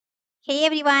Hey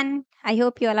everyone, I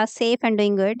hope you all are safe and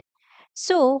doing good.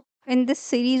 So, in this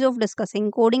series of discussing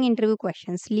coding interview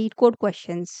questions, lead code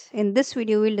questions, in this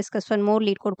video we'll discuss one more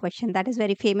lead code question that is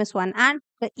very famous one and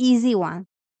the easy one,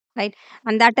 right?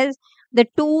 And that is the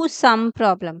two sum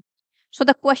problem. So,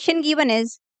 the question given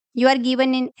is you are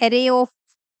given an array of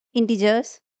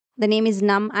integers, the name is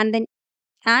num and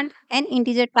an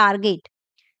integer target.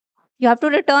 You have to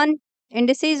return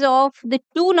indices of the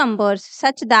two numbers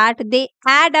such that they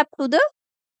add up to the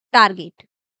target.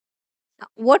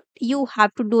 What you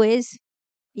have to do is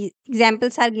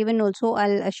examples are given also.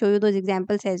 I'll show you those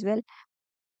examples as well.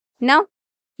 Now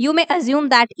you may assume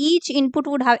that each input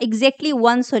would have exactly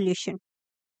one solution.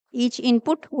 Each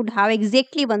input would have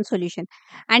exactly one solution,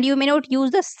 and you may not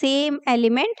use the same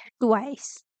element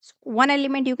twice. So one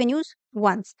element you can use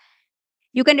once.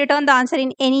 You can return the answer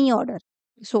in any order.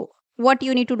 So what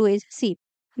you need to do is see,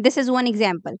 this is one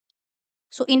example.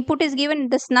 So input is given,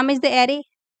 this num is the array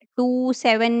 2,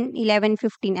 7, 11,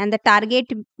 15, and the target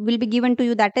will be given to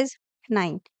you, that is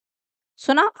 9.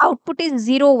 So now output is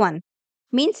 0, 1.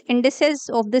 Means indices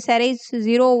of this array is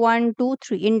 0, 1, 2,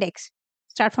 3. Index.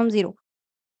 Start from 0.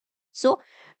 So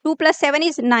 2 plus 7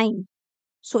 is 9.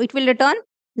 So it will return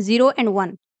 0 and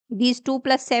 1. These 2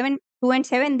 plus 7, 2 and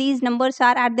 7, these numbers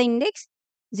are at the index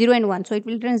 0 and 1. So it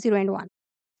will return 0 and 1.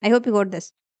 I hope you got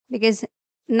this. Because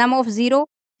num of 0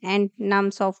 and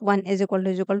nums of 1 is equal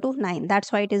to 9.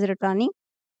 That's why it is returning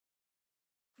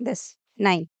this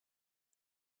 9.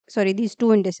 Sorry, these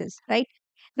two indices, right?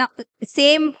 Now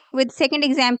same with second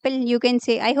example, you can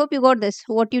say, I hope you got this,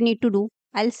 what you need to do.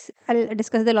 I'll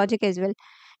discuss the logic as well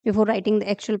before writing the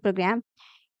actual program.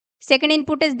 Second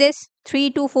input is this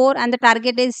 3, 2, 4, and the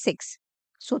target is 6.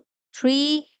 So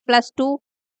 3 plus 2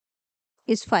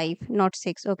 is 5, not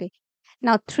 6. Okay,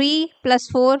 now 3 plus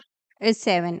 4 is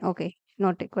 7. Okay,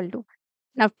 not equal to.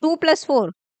 Now 2 plus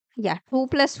 4, yeah, 2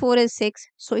 plus 4 is 6.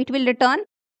 So it will return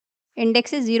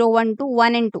index is 0, 1, 2,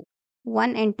 1 and 2.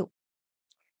 1 and 2.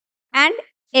 And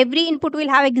every input will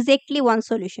have exactly one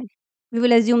solution. We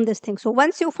will assume this thing. So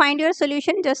once you find your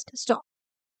solution, just stop.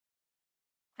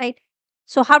 Right?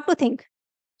 So how to think?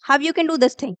 How you can do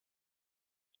this thing?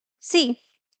 See,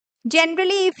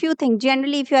 generally if you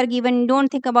are given, don't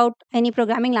think about any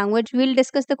programming language. We'll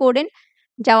discuss the code in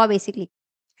Java basically.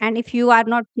 And if you are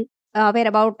not aware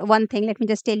about one thing, let me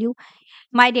just tell you,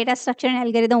 my data structure and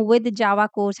algorithm with Java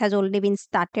course has already been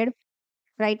started,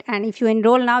 right? And if you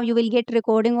enroll now, you will get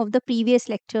recording of the previous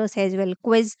lectures as well,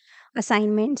 quiz,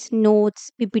 assignments, notes,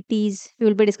 PPTs. We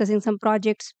will be discussing some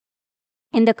projects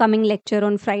in the coming lecture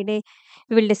on Friday.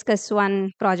 We will discuss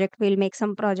one project. We'll make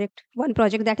some project, one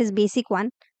project that is basic one.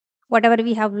 Whatever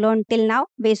we have learned till now,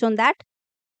 based on that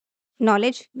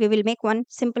knowledge, we will make one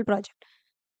simple project.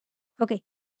 Okay.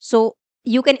 So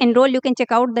you can enroll, you can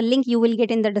check out the link you will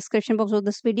get in the description box of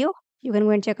this video. You can go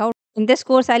and check out. In this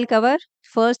course, I'll cover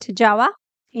first Java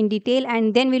in detail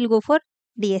and then we'll go for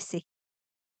DSC.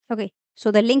 Okay.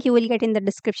 So the link you will get in the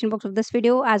description box of this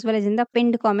video as well as in the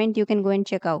pinned comment. You can go and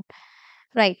check out.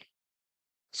 Right.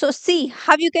 So see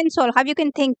how you can solve, how you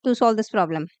can think to solve this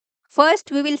problem.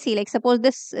 First, we will see, like, suppose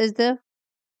this is the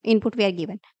input we are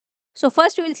given. So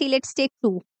first we will see, let's take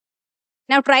 2.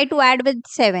 Now try to add with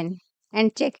 7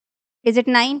 and check. Is it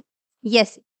 9?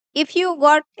 Yes. If you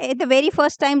got at the very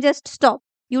first time, just stop.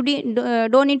 You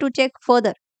don't need to check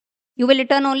further. You will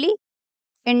return only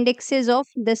indexes of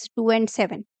this 2 and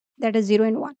 7. That is 0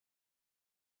 and 1.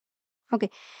 Okay.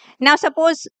 Now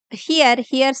suppose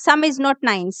here sum is not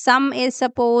 9. Sum is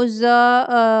suppose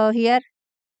here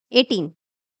 18.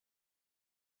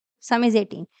 Sum is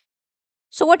 18.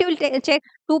 So what you will check?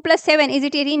 2 plus 7, is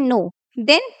it 18? No.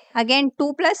 Then again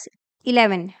 2 plus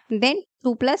 11. Then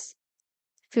 2 plus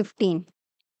 15.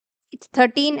 It's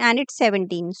 13 and it's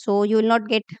 17. So you will not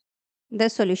get the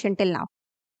solution till now.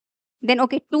 Then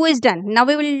okay, 2 is done. Now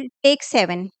we will take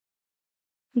 7.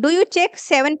 Do you check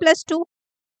 7 plus 2?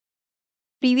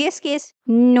 Previous case?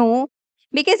 No.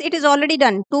 Because it is already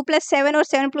done. 2 plus 7 or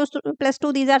 7 plus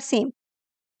 2, these are same.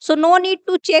 So no need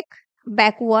to check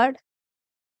backward.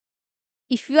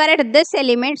 If you are at this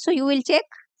element, so you will check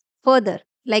further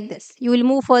like this. You will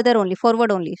move further only,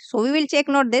 forward only. So we will check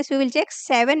not this, we will check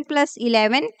 7 plus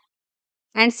 11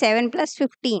 and 7 plus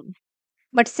 15.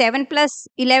 But 7 plus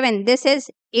 11, this is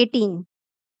 18.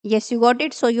 Yes, you got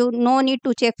it. So you no need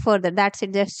to check further. That's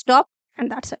it. Just stop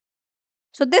and that's it.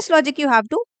 So this logic you have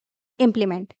to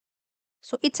implement.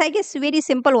 So it's, I guess, very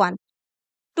simple one.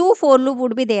 2 for loop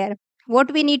would be there.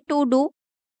 What we need to do,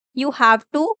 you have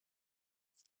to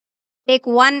take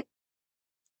one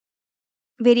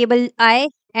variable I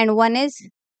and one is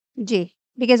j.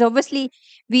 Because obviously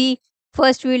we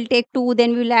First we will take 2,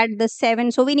 then we will add the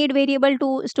 7. So we need variable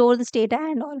to store this data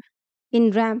and all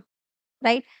in RAM,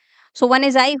 right? So one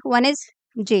is I, one is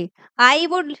j. I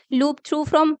would loop through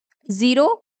from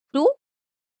 0 to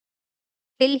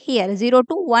till here, 0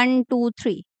 to 1, 2,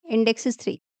 3. Index is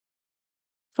 3.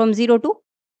 From 0 to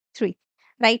 3,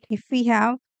 right? If we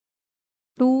have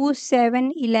 2,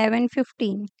 7, 11,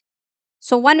 15.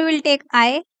 So 1 will take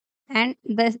I and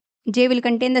the j will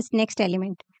contain this next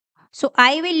element. So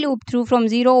I will loop through from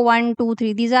 0, 1, 2,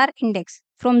 3. These are index.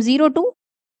 From 0 to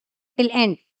till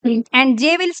end. And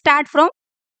j will start from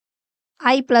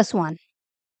I plus 1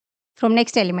 from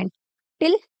next element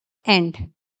till end.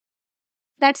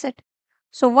 That's it.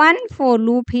 So one for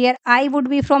loop here, I would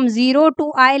be from 0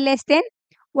 to I less than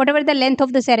whatever the length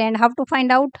of this array. And how to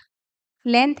find out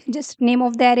length? Just name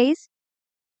of the array is,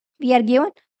 we are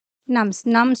given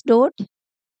nums dot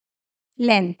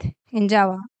length in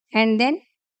Java, and then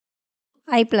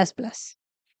I plus plus.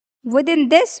 Within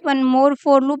this, one more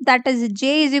for loop, that is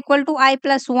j is equal to I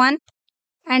plus 1,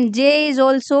 and j is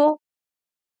also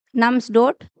nums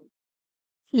dot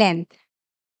length.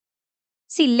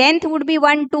 See, length would be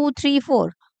 1, 2, 3,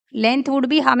 4. Length would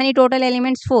be how many total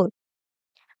elements? 4.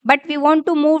 But we want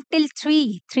to move till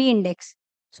 3 index.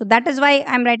 So that is why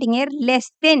I am writing here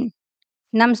less than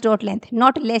nums dot length,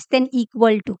 not less than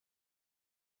equal to.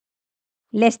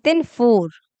 Less than 4,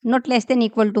 not less than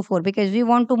equal to 4, because we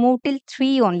want to move till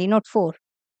 3 only, not 4.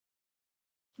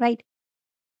 Right?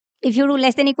 If you do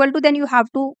less than equal to, then you have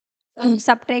to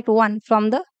subtract 1 from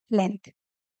the length.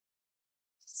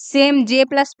 Same j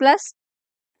plus plus.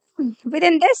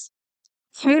 Within this,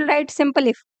 we will write simple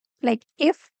if. Like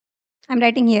if, I'm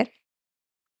writing here,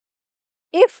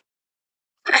 if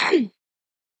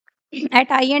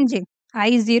at I and j, I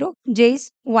is 0, j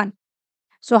is 1.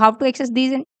 So how to access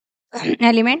these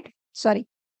element? Sorry.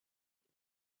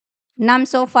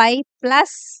 Nums of I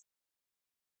plus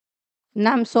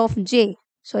nums of j,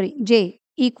 sorry, j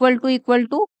equal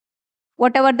to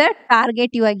whatever the target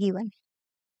you are given.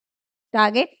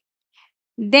 Target.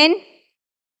 Then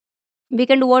we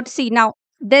can do what? See, now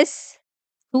this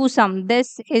to sum,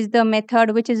 this is the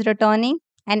method which is returning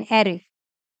an array.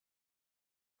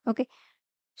 Okay.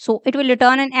 So it will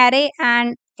return an array,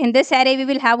 and in this array we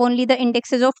will have only the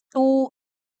indexes of 2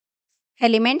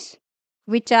 elements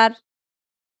which are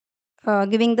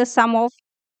giving the sum of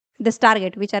this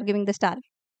target, which are giving this target.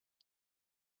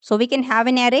 So we can have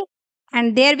an array,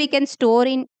 and there we can store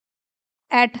in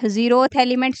at 0th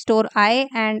element store I,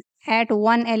 and at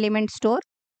 1 element store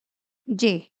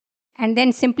j, and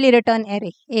then simply return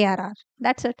array arr.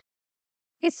 That's it.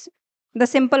 It's the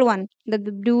simple one, the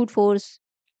brute force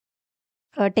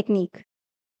technique.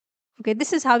 Okay,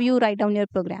 this is how you write down your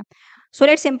program. So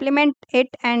let's implement it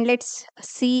and let's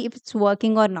see if it's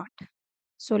working or not.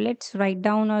 So let's write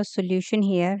down a solution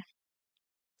here.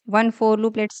 One for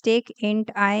loop, let's take int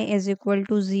I is equal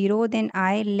to 0, then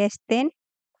I less than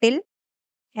till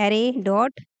array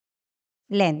dot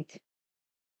length.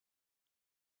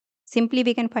 Simply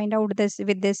we can find out this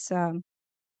with this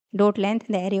dot length,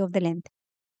 the array of the length.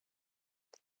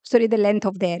 Sorry, the length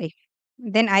of the array.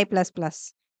 Then I plus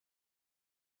plus.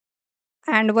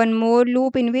 And one more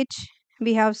loop in which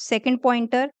we have second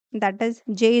pointer, that is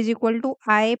j is equal to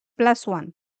I plus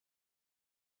 1.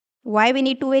 Why we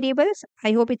need two variables?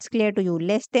 I hope it's clear to you.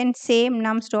 Less than same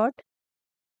nums dot,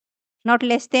 not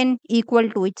less than equal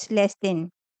to, it's less than.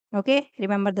 Okay,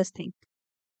 remember this thing.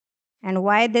 And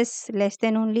why this less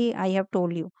than only, I have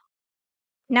told you.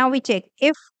 Now we check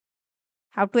if,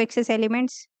 how to access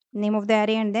elements, name of the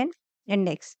array and then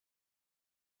index,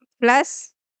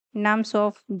 plus nums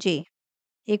of j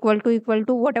equal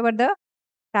to whatever the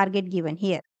target given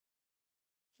here.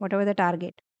 Whatever the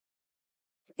target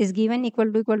is given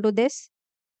equal to this.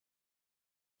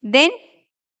 Then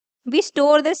we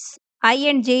store this I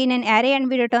and j in an array and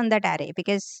we return that array,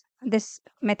 because this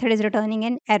method is returning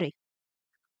an array.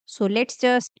 So let's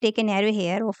just take an array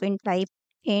here of int type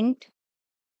int.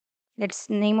 Let's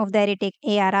name of the array take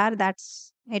arr,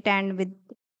 that's it, and with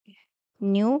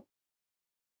new.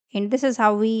 And this is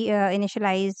how we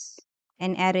initialize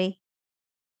an array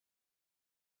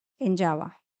in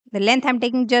Java. The length I'm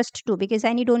taking just 2, because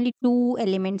I need only 2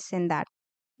 elements in that,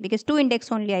 because 2 index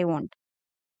only I want.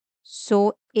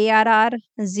 So arr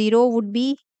 0 would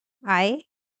be I,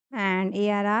 and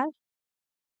arr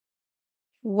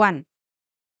 1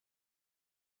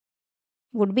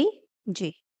 would be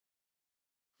j.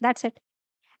 That's it.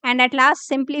 And at last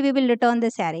simply we will return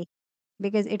this array,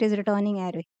 because it is returning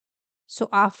array. So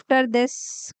after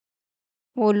this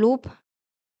whole loop,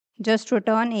 just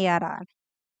return arr.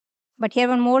 But here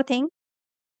one more thing.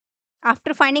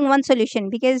 After finding one solution,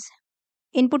 because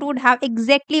input would have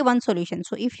exactly one solution.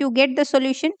 So if you get the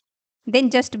solution, then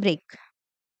just break.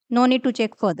 No need to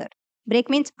check further. Break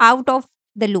means out of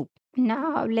the loop.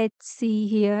 Now let's see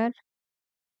here.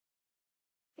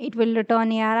 It will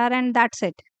return ARR and that's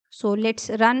it. So let's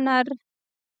run our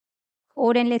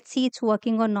code and let's see it's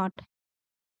working or not.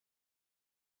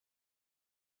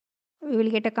 We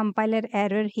will get a compiler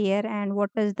error here, and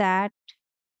what is that?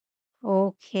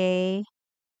 Okay.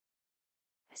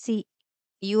 See,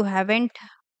 you haven't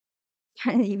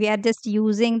we are just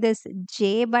using this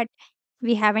j, but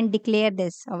we haven't declared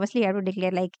this. Obviously, you have to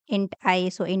declare like int I,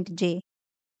 so int j.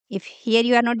 If here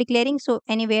you are not declaring, so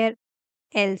anywhere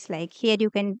else, like here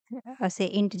you can say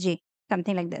int j,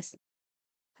 something like this,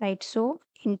 right? So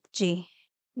int j.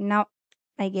 Now,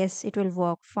 I guess it will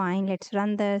work fine. Let's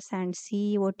run this and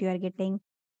see what you are getting.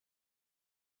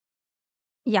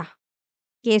 Yeah,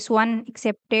 case 1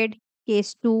 accepted,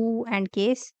 case 2 and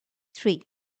case 3.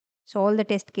 So all the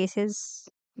test cases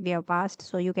we have passed.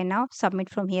 So you can now submit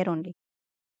from here only.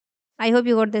 I hope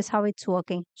you got this, how it's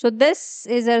working. So this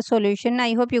is our solution.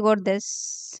 I hope you got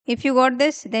this. If you got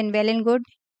this, then well and good.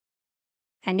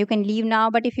 And you can leave now.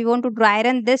 But if you want to dry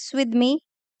run this with me,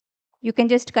 you can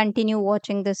just continue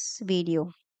watching this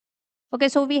video. Okay,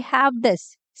 so we have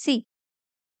this. See,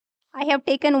 I have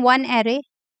taken one array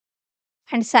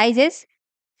and size is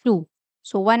 2.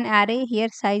 So one array here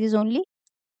size is only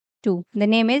 2. The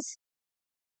name is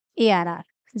ARR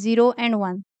 0 and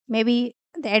 1. Maybe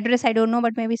the address I don't know,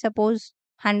 but maybe suppose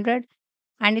 100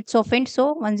 and it's of int,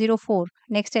 so 104.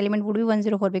 Next element would be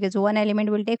 104 because one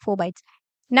element will take 4 bytes.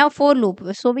 Now for loop.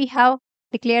 So we have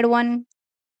declared one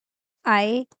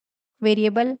I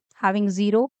variable having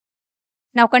 0.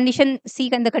 Now condition C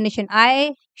and the condition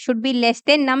I should be less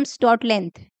than nums dot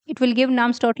length. It will give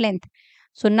nums dot length.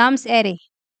 So nums array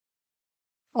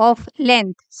of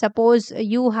length. Suppose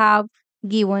you have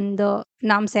given the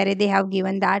nums array, they have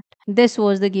given that this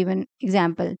was the given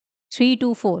example 3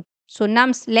 to 4. So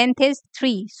nums length is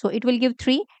 3. So it will give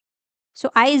 3.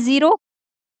 So I 0,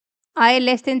 I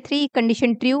less than 3,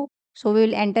 condition true. So we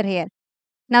will enter here.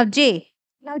 Now j.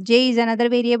 Now j is another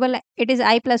variable. It is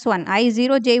I plus 1. I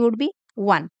 0, j would be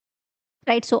 1.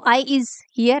 Right. So I is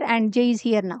here and j is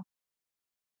here now.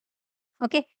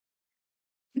 Okay.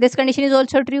 This condition is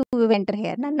also true. We will enter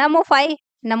here. Now num of I,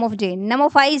 num of j. Num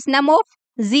of I is num of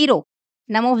 0.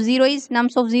 Num of 0 is,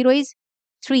 nums of 0 is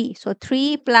 3. So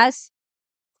 3 plus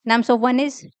nums of 1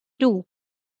 is 2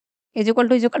 is equal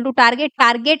to target.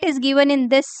 Target is given in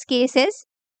this case is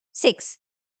 6.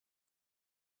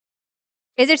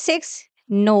 Is it 6?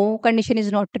 No, condition is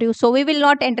not true. So we will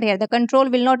not enter here. The control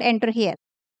will not enter here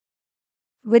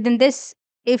within this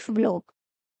if block.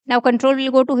 Now control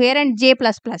will go to here and j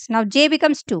plus plus. Now j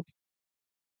becomes 2.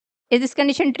 Is this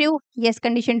condition true? Yes,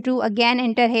 condition true. Again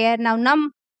enter here. Now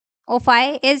num of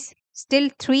I is still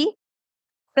 3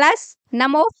 plus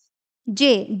num of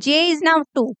j. J is now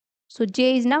 2. So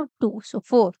j is now 2. So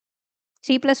 4.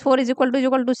 3 plus 4 is equal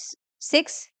to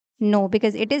 6. No,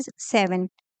 because it is 7.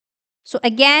 So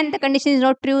again the condition is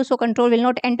not true. So control will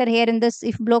not enter here in this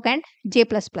if block and j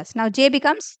plus plus. Now j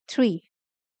becomes 3.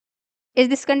 Is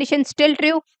this condition still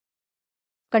true?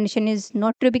 Condition is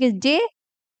not true because j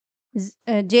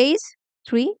is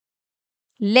 3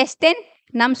 less than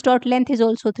nums dot length is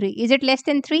also 3. Is it less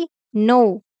than 3?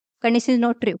 No. Condition is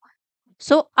not true.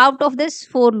 So out of this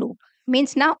for loop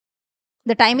means now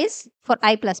the time is for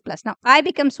I plus plus. Now I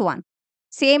becomes 1.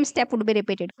 Same step would be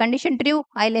repeated. Condition true.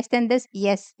 I less than this.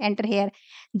 Yes. Enter here.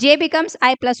 J becomes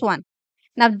I plus 1.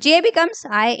 Now j becomes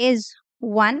I is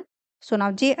 1. So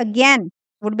now j again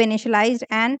would be initialized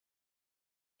and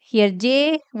here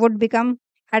j would become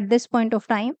at this point of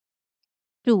time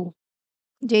 2.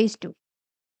 J is 2.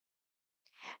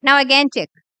 Now again check.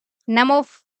 Num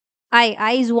of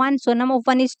I is 1. So num of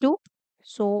 1 is 2.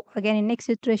 So again in next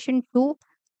iteration 2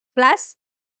 plus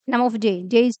num of j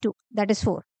is 2. That is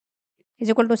 4. Is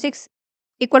equal to 6.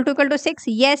 Equal to 6.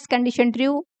 Yes, condition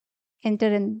true.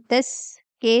 Enter in this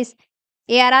case.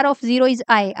 ARR of 0 is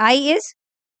I. I is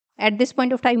at this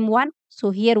point of time 1. So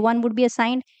here 1 would be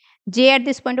assigned. J at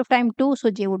this point of time 2.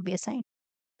 So j would be assigned.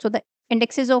 So the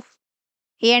indexes of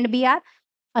A and B are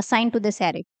assigned to this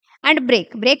array. And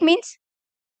break. Break means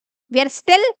we are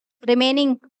still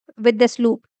remaining with this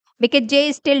loop because j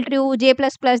is still true, j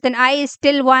plus plus, then I is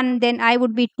still 1, then I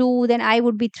would be 2, then I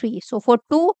would be 3. So for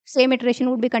 2, same iteration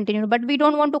would be continued. But we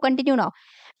don't want to continue now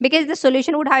because the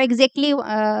solution would have exactly,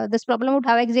 this problem would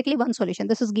have exactly one solution.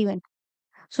 This is given.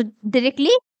 So directly,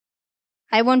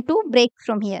 I want to break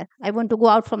from here. I want to go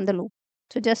out from the loop.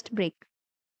 So just break,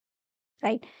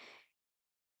 right?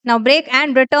 Now break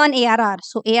and return ARR.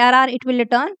 So ARR, it will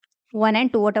return 1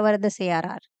 and 2, whatever this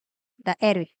ARR. the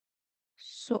array.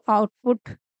 So output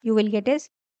you will get is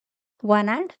 1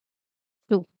 and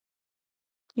 2.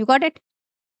 You got it?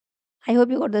 I hope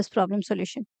you got this problem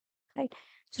solution. Right.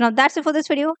 So now that's it for this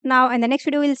video. Now in the next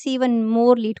video, we'll see even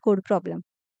more lead code problem.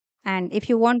 And if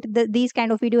you want these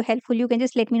kind of video helpful, you can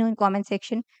just let me know in comment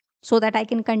section so that I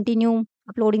can continue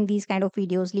uploading these kind of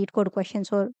videos, lead code questions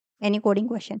or any coding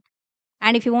question.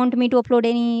 And if you want me to upload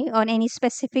any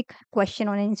specific question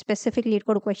on any specific lead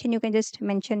code question, you can just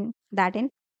mention that in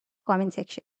comment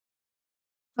section.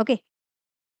 Okay.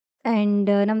 And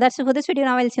now that's it for this video.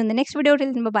 Now I'll see you in the next video.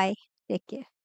 Till then, bye bye. Take care.